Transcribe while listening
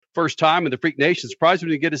first time in the Freak Nation. Surprised him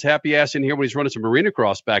to get his happy ass in here when he's running some arena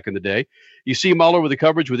cross back in the day. You see him all over the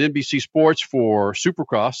coverage with NBC Sports for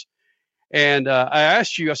Supercross. And I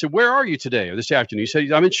asked you, I said, where are you today or this afternoon? You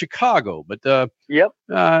said, I'm in Chicago. But yep.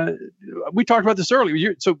 We talked about this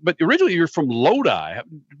earlier. But originally you're from Lodi.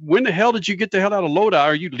 When the hell did you get the hell out of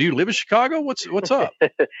Lodi? Do you live in Chicago? What's up?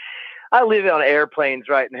 I live on airplanes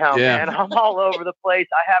right now, man. I'm all over the place.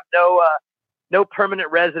 I have no permanent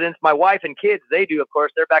residence. My wife and kids, they do, of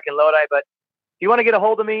course. They're back in Lodi. But if you want to get a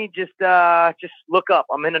hold of me, just look up.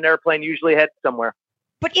 I'm in an airplane, usually head somewhere.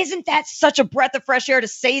 But isn't that such a breath of fresh air to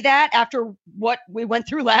say that after what we went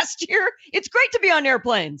through last year? It's great to be on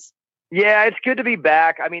airplanes. Yeah, it's good to be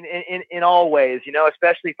back. I mean, in all ways,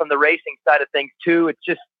 especially from the racing side of things too. It's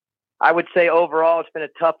just, I would say overall, it's been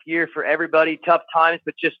a tough year for everybody, tough times,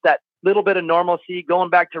 but just that little bit of normalcy,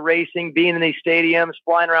 going back to racing, being in these stadiums,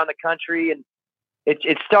 flying around the country, and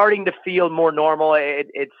it's starting to feel more normal.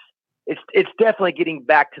 It's definitely getting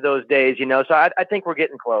back to those days, So I think we're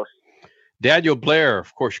getting close. Daniel Blair,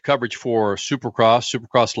 of course, coverage for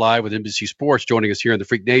Supercross Live with NBC Sports, joining us here in the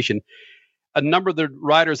Freak Nation. A number of the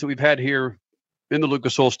riders that we've had here in the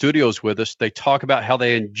Lucas Oil Studios with us, they talk about how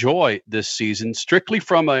they enjoy this season strictly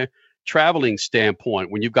from a traveling standpoint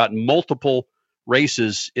when you've got multiple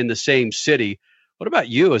races in the same city. What about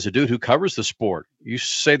you as a dude who covers the sport? You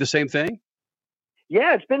say the same thing?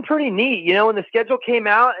 Yeah, it's been pretty neat. When the schedule came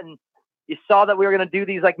out and you saw that we were going to do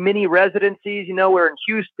these like mini residencies, we're in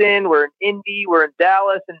Houston, we're in Indy, we're in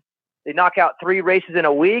Dallas, and they knock out 3 races in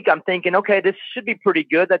a week. I'm thinking, okay, this should be pretty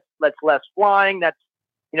good. That's less flying. That's,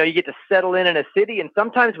 you get to settle in a city. And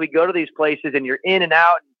sometimes we go to these places and you're in and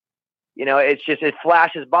out. And, it's just, it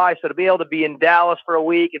flashes by. So to be able to be in Dallas for a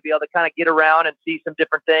week and be able to kind of get around and see some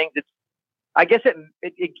different things, I guess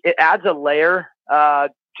it adds a layer to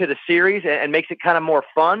the series and makes it kind of more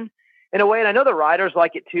fun in a way. And I know the riders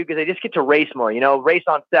like it too, because they just get to race more, race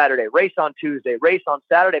on Saturday, race on Tuesday, race on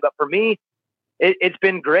Saturday. But for me, it's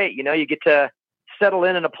been great. You get to settle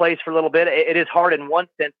in a place for a little bit. It is hard in one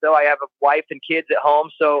sense, though. I have a wife and kids at home,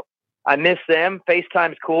 so I miss them.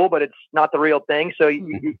 FaceTime's cool, but it's not the real thing. So,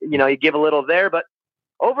 you give a little there. But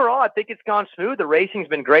overall, I think it's gone smooth. The racing's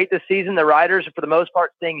been great this season. The riders are, for the most part,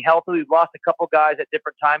 staying healthy. We've lost a couple guys at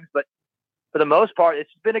different times, but for the most part, it's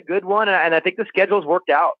been a good one. And I think the schedule's worked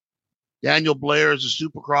out. Daniel Blair is a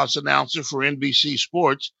Supercross announcer for NBC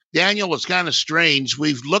Sports. Daniel, it's kind of strange.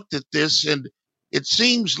 We've looked at this, and it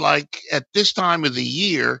seems like at this time of the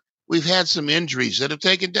year, we've had some injuries that have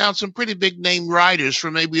taken down some pretty big name riders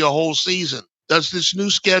for maybe a whole season. Does this new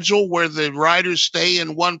schedule where the riders stay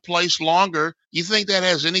in one place longer, you think that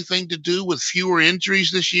has anything to do with fewer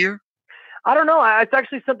injuries this year? I don't know. It's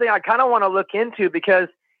actually something I kind of want to look into because,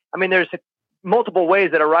 there's multiple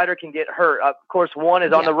ways that a rider can get hurt. Of course, one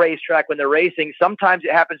is on the racetrack when they're racing. Sometimes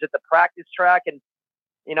it happens at the practice track. And,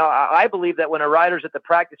 I believe that when a rider's at the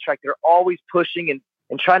practice track, they're always pushing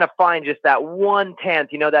and trying to find just that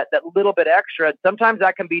 1/10, that little bit extra. Sometimes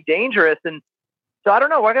that can be dangerous. And so I don't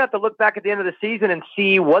know. We're going to have to look back at the end of the season and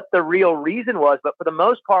see what the real reason was. But for the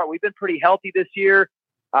most part, we've been pretty healthy this year.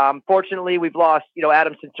 Fortunately, we've lost,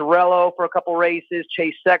 Adam Cincerello for a couple races.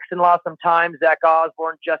 Chase Sexton lost some time. Zach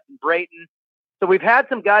Osborne, Justin Brayton. So we've had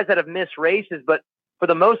some guys that have missed races, but for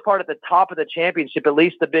the most part at the top of the championship, at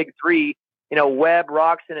least the big 3, Webb,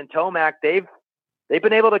 Roxon, and Tomac, they've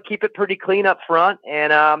been able to keep it pretty clean up front.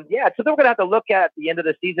 And so then we're going to have to look at the end of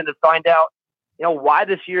the season and find out, why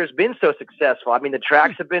this year has been so successful. The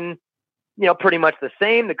tracks have been, pretty much the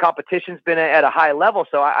same. The competition's been at a high level.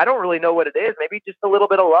 So I don't really know what it is. Maybe just a little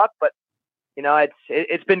bit of luck, but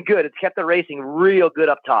it's been good. It's kept the racing real good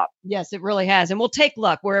up top. Yes, it really has. And we'll take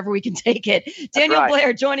luck wherever we can take it. Daniel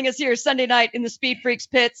Blair joining us here Sunday night in the Speed Freaks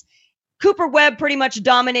pits. Cooper Webb pretty much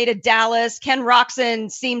dominated Dallas. Ken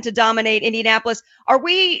Roczen seemed to dominate Indianapolis.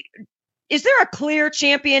 Is there a clear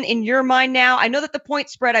champion in your mind now? I know that the point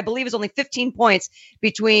spread, I believe, is only 15 points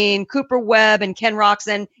between Cooper Webb and Ken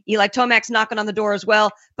Roczen. Eli Tomac's knocking on the door as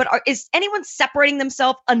well. But is anyone separating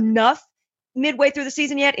themselves enough midway through the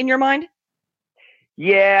season yet in your mind?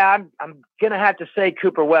 Yeah, I'm going to have to say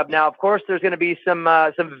Cooper Webb. Now, of course, there's going to be some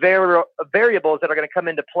variables that are going to come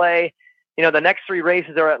into play. The next 3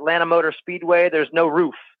 races are Atlanta Motor Speedway. There's no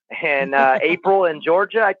roof. And April in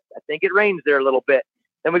Georgia, I think it rains there a little bit.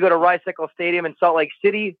 Then we go to Rice-Eccles Stadium in Salt Lake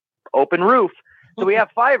City, open roof. So we have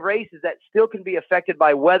 5 races that still can be affected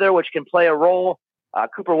by weather, which can play a role.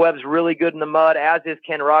 Cooper Webb's really good in the mud, as is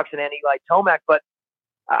Ken Roczen and Eli Tomac. But,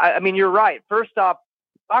 you're right. First off,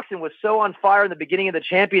 Roczen was so on fire in the beginning of the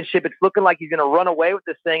championship, it's looking like he's going to run away with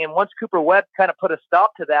this thing. And once Cooper Webb kind of put a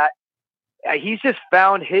stop to that, he's just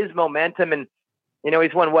found his momentum. And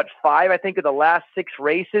He's won, 5, I think, of the last 6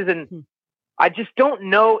 races. And I just don't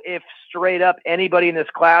know if straight up anybody in this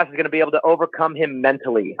class is going to be able to overcome him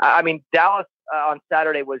mentally. I mean, Dallas on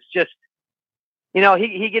Saturday was just,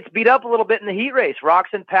 he gets beat up a little bit in the heat race.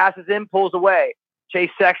 Roczen passes him, pulls away.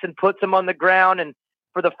 Chase Sexton puts him on the ground. And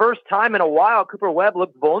for the first time in a while, Cooper Webb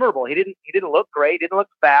looked vulnerable. He didn't look great. He didn't look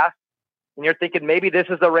fast. And you're thinking maybe this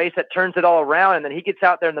is the race that turns it all around. And then he gets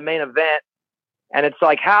out there in the main event. And it's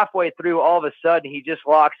like halfway through, all of a sudden, he just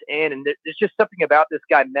locks in. And there's just something about this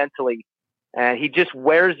guy mentally. And he just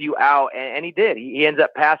wears you out. And he did. He ends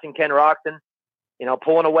up passing Ken Roczen,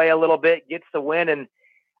 pulling away a little bit, gets the win. And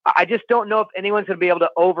I just don't know if anyone's going to be able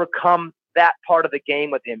to overcome that part of the game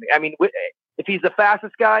with him. I mean, if he's the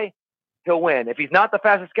fastest guy, he'll win. If he's not the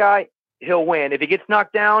fastest guy, he'll win. If he gets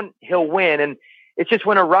knocked down, he'll win. And it's just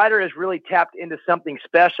when a rider is really tapped into something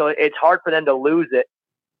special, it's hard for them to lose it.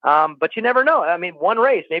 But you never know. I mean, one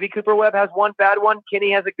race, maybe Cooper Webb has one bad one.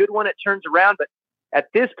 Kenny has a good one. It turns around. But at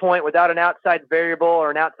this point, without an outside variable or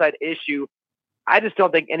an outside issue, I just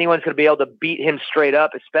don't think anyone's going to be able to beat him straight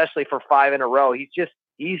up, especially for 5 in a row. He's just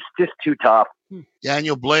too tough.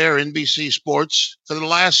 Daniel Blair, NBC Sports. For the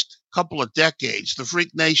last couple of decades, the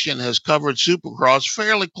Freak Nation has covered Supercross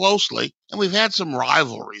fairly closely, and we've had some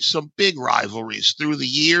rivalries, some big rivalries through the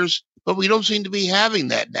years, but we don't seem to be having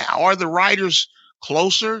that now. Are the riders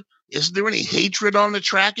closer? Is there any hatred on the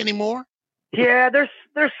track anymore? Yeah, there's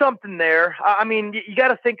something there. I mean, you got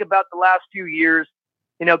to think about the last few years.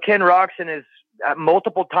 Ken Roczen has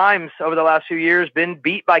multiple times over the last few years been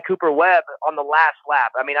beat by Cooper Webb on the last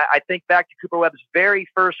lap. I mean, I think back to Cooper Webb's very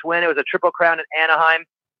first win. It was a Triple Crown at Anaheim.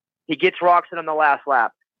 He gets Roczen on the last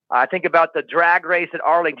lap. I think about the drag race at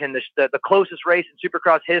Arlington, the closest race in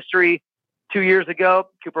Supercross history 2 years ago.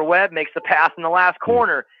 Cooper Webb makes the pass in the last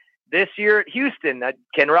corner. This year at Houston,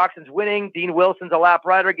 Ken Roczen's winning. Dean Wilson's a lap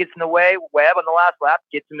rider, gets in the way. Webb on the last lap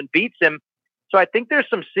gets him and beats him. So I think there's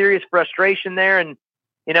some serious frustration there. And,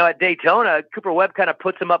 at Daytona, Cooper Webb kind of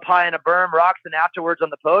puts him up high in a berm. Roczen afterwards on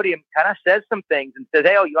the podium kind of says some things and says,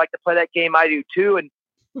 hey, you like to play that game? I do too. And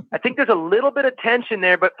I think there's a little bit of tension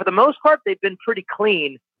there, but for the most part, they've been pretty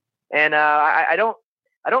clean. And I don't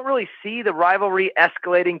really see the rivalry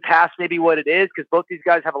escalating past maybe what it is, because both these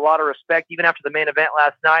guys have a lot of respect. Even after the main event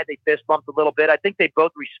last night, they fist bumped a little bit. I think they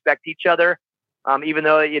both respect each other, even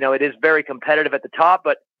though, it is very competitive at the top.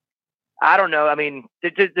 But I don't know. I mean,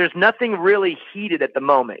 there's nothing really heated at the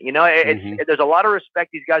moment. There's a lot of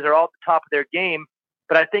respect. These guys are all at the top of their game.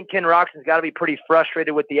 But I think Ken Roczen's got to be pretty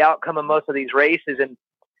frustrated with the outcome of most of these races. And,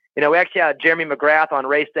 we actually had Jeremy McGrath on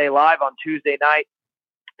Race Day Live on Tuesday night.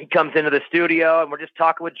 He comes into the studio and we're just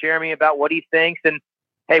talking with Jeremy about what he thinks. And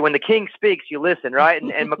hey, when the king speaks, you listen, right?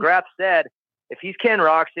 And McGrath said, if he's Ken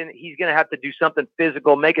Roczen, he's going to have to do something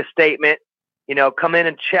physical, make a statement, come in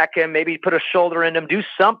and check him, maybe put a shoulder in him, do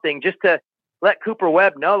something just to let Cooper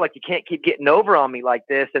Webb know, like, you can't keep getting over on me like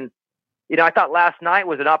this. And, I thought last night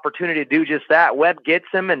was an opportunity to do just that. Webb gets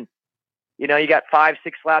him and, you got 5-6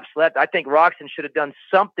 laps left. I think Roczen should have done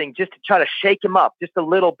something just to try to shake him up just a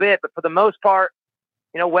little bit. But for the most part,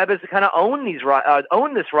 Webb has to kind of own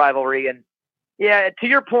this rivalry. And yeah, to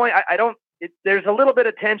your point, there's a little bit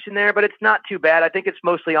of tension there, but it's not too bad. I think it's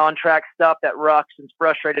mostly on track stuff that Roczen's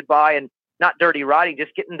frustrated by, and not dirty riding,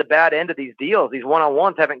 just getting the bad end of these deals. These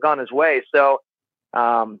one-on-ones haven't gone his way. So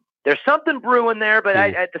there's something brewing there, but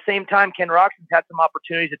at the same time, Ken Roczen's had some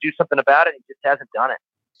opportunities to do something about it. And he just hasn't done it.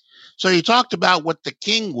 So you talked about what the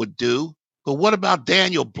king would do. But what about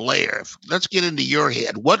Daniel Blair? Let's get into your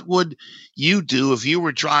head. What would you do if you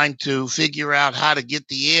were trying to figure out how to get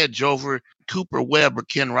the edge over Cooper Webb or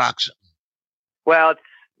Ken Roczen? Well,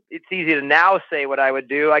 it's easy to now say what I would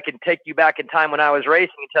do. I can take you back in time when I was racing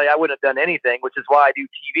and tell you I wouldn't have done anything, which is why I do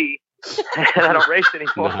TV and I don't race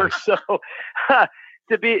anymore. So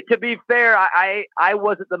to be fair, I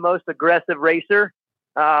wasn't the most aggressive racer.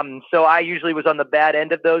 So I usually was on the bad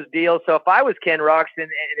end of those deals. So if I was Ken Roczen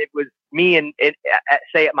and it was me and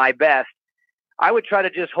say at my best, I would try to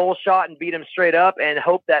just hole shot and beat him straight up and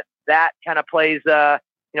hope that kind of plays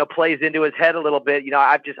into his head a little bit.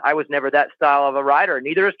 I was never that style of a rider.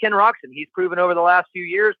 Neither is Ken Roczen. He's proven over the last few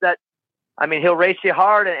years that, he'll race you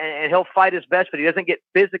hard and he'll fight his best, but he doesn't get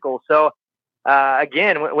physical. So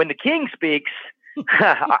again, when the king speaks,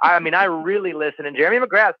 I really listen. And Jeremy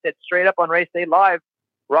McGrath said straight up on Race Day Live,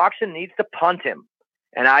 Roczen needs to punt him.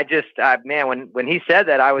 And when he said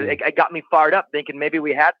that, it got me fired up, thinking maybe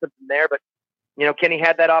we had something there. But, Kenny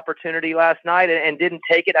had that opportunity last night and didn't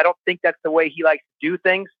take it. I don't think that's the way he likes to do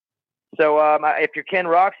things. So if you're Ken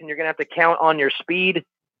Roczen, you're going to have to count on your speed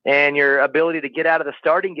and your ability to get out of the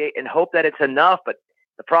starting gate and hope that it's enough. But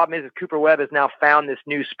The problem is Cooper Webb has now found this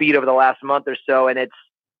new speed over the last month or so, and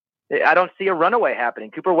I don't see a runaway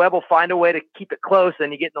happening. Cooper Webb will find a way to keep it close,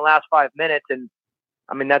 and you get in the last 5 minutes, and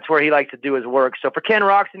I mean, that's where he likes to do his work. So for Ken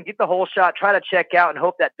Roczen, get the whole shot, try to check out, and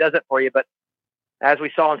hope that does it for you. But as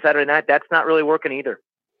we saw on Saturday night, that's not really working either.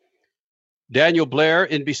 Daniel Blair,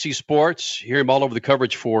 NBC Sports. Hear him all over the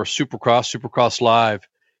coverage for Supercross Live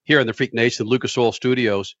here in the Freak Nation, the Lucas Oil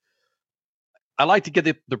Studios. I like to get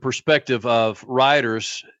the perspective of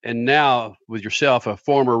riders, and now with yourself, a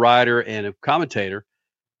former rider and a commentator,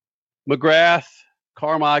 McGrath,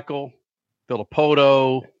 Carmichael,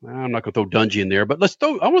 Villopoto. I'm not going to throw Dungey in there, but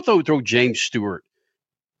I want to throw James Stewart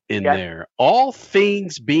in there. All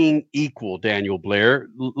things being equal, Daniel Blair,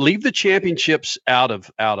 leave the championships out of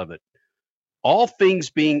it. All things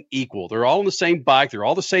being equal, they're all on the same bike. They're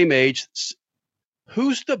all the same age.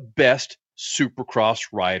 Who's the best Supercross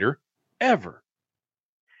rider ever?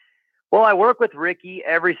 Well, I work with Ricky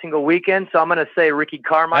every single weekend, so I'm going to say Ricky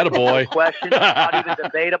Carmichael. Attaboy. No question. It's not even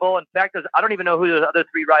debatable. In fact, I don't even know who those other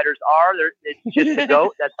three riders are. It's just the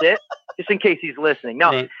GOAT. That's it. Just in case he's listening.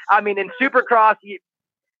 No, right. I mean, in Supercross,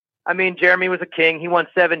 Jeremy was a king. He won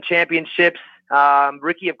 7 championships.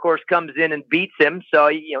 Ricky, of course, comes in and beats him, so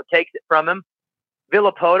he takes it from him.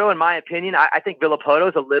 Villopoto, in my opinion, I think Villopoto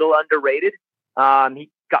is a little underrated. He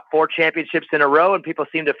got 4 championships in a row, and people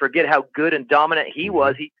seem to forget how good and dominant he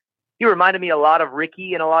was. He reminded me a lot of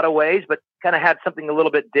Ricky in a lot of ways, but kind of had something a little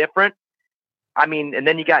bit different. I mean, and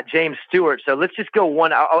then you got James Stewart. So let's just go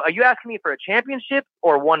one. Are you asking me for a championship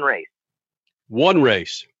or one race? One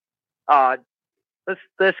race.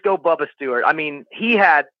 Let's go Bubba Stewart. I mean, he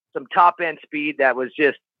had some top end speed that was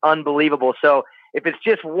just unbelievable. So if it's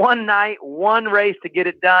just one night, one race to get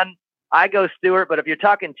it done, I go Stewart. But if you're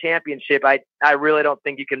talking championship, I really don't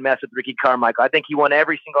think you can mess with Ricky Carmichael. I think he won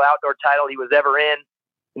every single outdoor title he was ever in.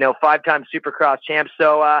 5-time Supercross champ.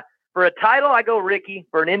 So for a title, I go Ricky.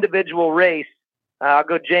 For an individual race, I'll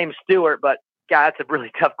go James Stewart. But God, that's a really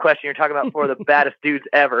tough question. You're talking about 4 of the baddest dudes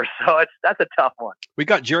ever. So that's a tough one. We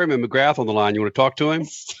got Jeremy McGrath on the line. You want to talk to him?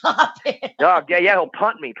 Stop it. Oh, yeah, he'll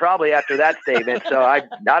punt me probably after that statement. So I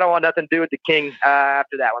don't want nothing to do with the king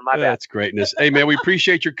after that one. My bad. That's greatness. Hey, man, we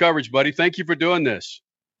appreciate your coverage, buddy. Thank you for doing this.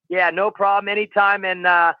 Yeah, no problem. Anytime. And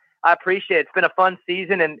I appreciate it. It's been a fun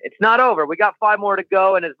season, and it's not over. We got 5 more to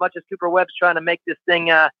go, and as much as Cooper Webb's trying to make this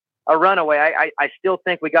thing a runaway, I still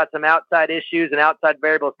think we got some outside issues and outside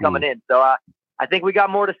variables coming in. So I think we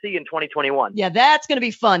got more to see in 2021. Yeah, that's going to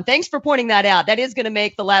be fun. Thanks for pointing that out. That is going to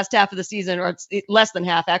make the last half of the season, or it's less than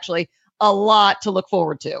half, actually, a lot to look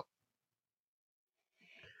forward to.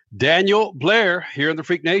 Daniel Blair here in the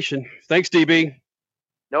Freak Nation. Thanks, DB.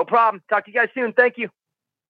 No problem. Talk to you guys soon. Thank you.